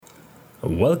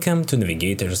Welcome to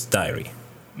Navigator's Diary.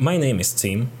 My name is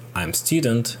Tim. I'm a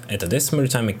student at Odessa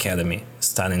Maritime Academy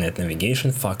studying at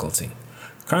Navigation faculty.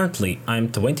 Currently,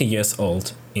 I'm 20 years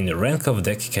old in the rank of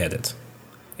deck cadet.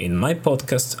 In my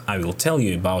podcast, I will tell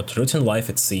you about routine life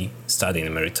at sea, studying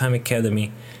in Maritime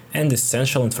Academy, and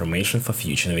essential information for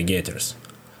future navigators.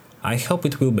 I hope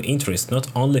it will be interest not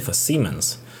only for seamen,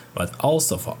 but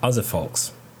also for other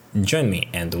folks. Join me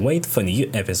and wait for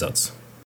new episodes.